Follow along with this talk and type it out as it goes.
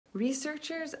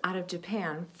Researchers out of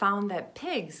Japan found that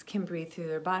pigs can breathe through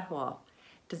their butthole.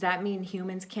 Does that mean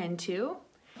humans can too?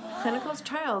 Clinical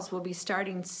trials will be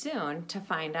starting soon to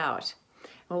find out.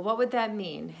 Well, what would that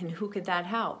mean and who could that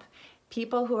help?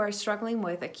 People who are struggling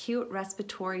with acute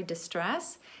respiratory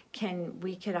distress,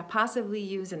 we could possibly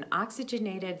use an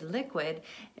oxygenated liquid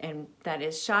and that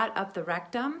is shot up the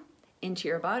rectum into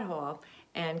your butthole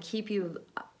and keep you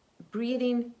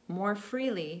breathing more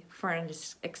freely for an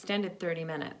extended 30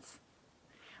 minutes.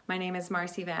 My name is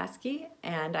Marcy Vasky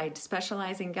and I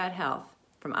specialize in gut health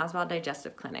from Oswald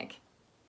Digestive Clinic.